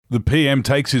The PM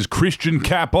takes his Christian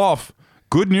cap off.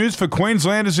 Good news for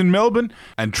Queenslanders in Melbourne,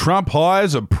 and Trump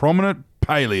hires a prominent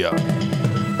paleo.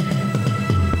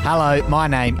 Hello, my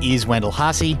name is Wendell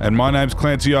Hussey. And my name's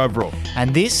Clancy Overell.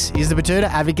 And this is the Batuta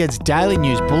Advocate's Daily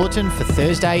News Bulletin for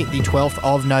Thursday, the 12th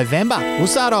of November. We'll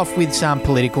start off with some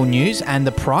political news, and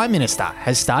the Prime Minister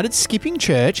has started skipping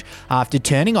church after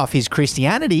turning off his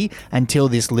Christianity until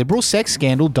this liberal sex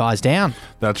scandal dies down.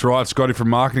 That's right. Scotty from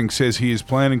Marketing says he is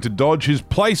planning to dodge his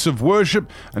place of worship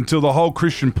until the whole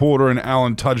Christian Porter and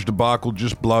Alan Tudge debacle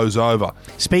just blows over.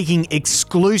 Speaking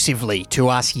exclusively to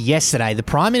us yesterday, the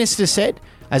Prime Minister said,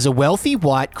 "As a wealthy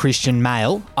white Christian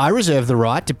male, I reserve the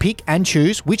right to pick and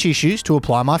choose which issues to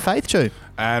apply my faith to."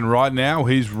 And right now,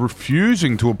 he's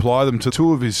refusing to apply them to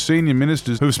two of his senior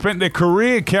ministers who've spent their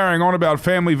career carrying on about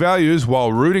family values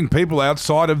while rooting people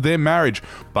outside of their marriage.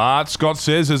 But Scott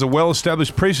says there's a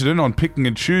well-established precedent on picking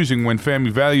and choosing when family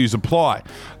values apply,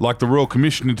 like the Royal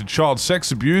Commission into Child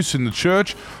Sex Abuse in the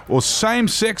church or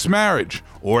same-sex marriage,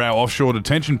 or our offshore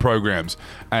detention programs.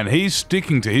 And he's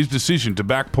sticking to his decision to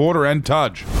back Porter and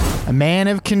Tudge. A man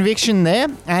of conviction there.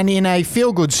 And in a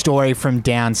feel-good story from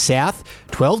down south,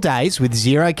 12 days with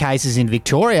 0 cases in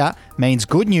Victoria means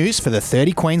good news for the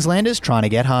 30 Queenslanders trying to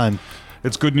get home.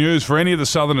 It's good news for any of the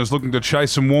Southerners looking to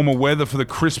chase some warmer weather for the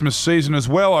Christmas season as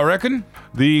well, I reckon.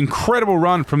 The incredible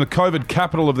run from the COVID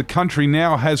capital of the country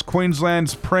now has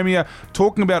Queensland's Premier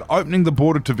talking about opening the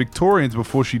border to Victorians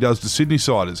before she does to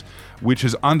Sydney-siders, which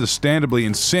has understandably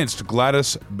incensed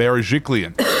Gladys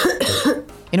Berejiklian.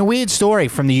 In a weird story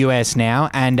from the US now,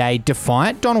 and a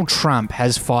defiant Donald Trump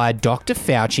has fired Dr.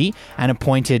 Fauci and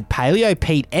appointed Paleo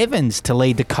Pete Evans to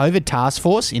lead the COVID task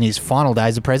force in his final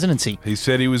days of presidency. He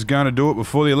said he was going to do it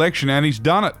before the election, and he's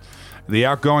done it. The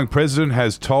outgoing president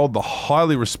has told the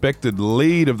highly respected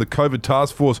lead of the COVID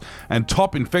task force and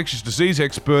top infectious disease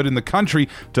expert in the country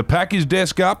to pack his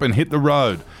desk up and hit the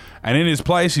road. And in his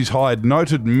place, he's hired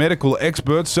noted medical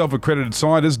expert, self-accredited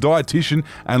scientist, dietitian,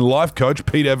 and life coach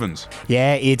Pete Evans.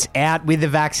 Yeah, it's out with the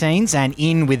vaccines and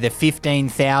in with the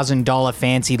 $15,000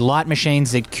 fancy light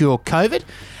machines that cure COVID.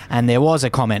 And there was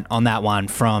a comment on that one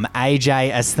from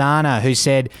AJ Asthana, who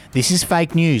said, "This is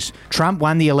fake news. Trump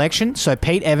won the election, so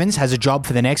Pete Evans has a job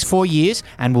for the next 4 years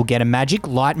and will get a magic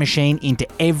light machine into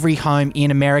every home in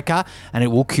America, and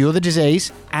it will cure the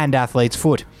disease and athlete's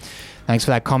foot." Thanks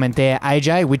for that comment there,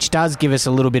 AJ, which does give us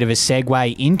a little bit of a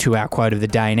segue into our quote of the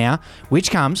day now,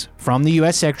 which comes from the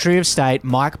US Secretary of State,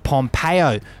 Mike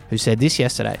Pompeo, who said this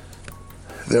yesterday.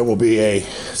 "There will be a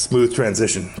smooth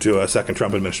transition to a second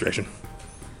Trump administration.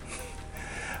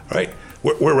 All right,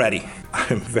 we're ready.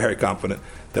 I'm very confident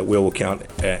that we will count,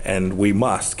 and we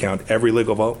must count every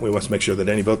legal vote. We must make sure that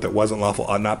any vote that wasn't lawful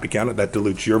ought not be counted. That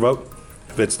dilutes your vote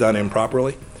if it's done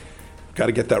improperly. Got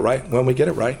to get that right. When we get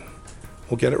it right,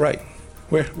 we'll get it right.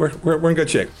 We're in good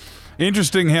shape."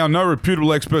 Interesting how no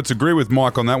reputable experts agree with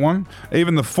Mike on that one.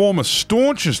 Even the former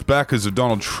staunchest backers of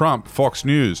Donald Trump, Fox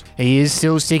News. He is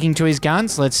still sticking to his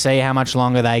guns. Let's see how much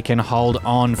longer they can hold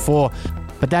on for.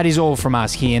 But that is all from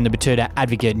us here in the Batuta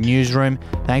Advocate Newsroom.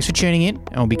 Thanks for tuning in,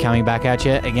 and we'll be coming back at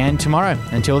you again tomorrow.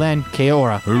 Until then, kia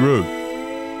ora. Hooroo.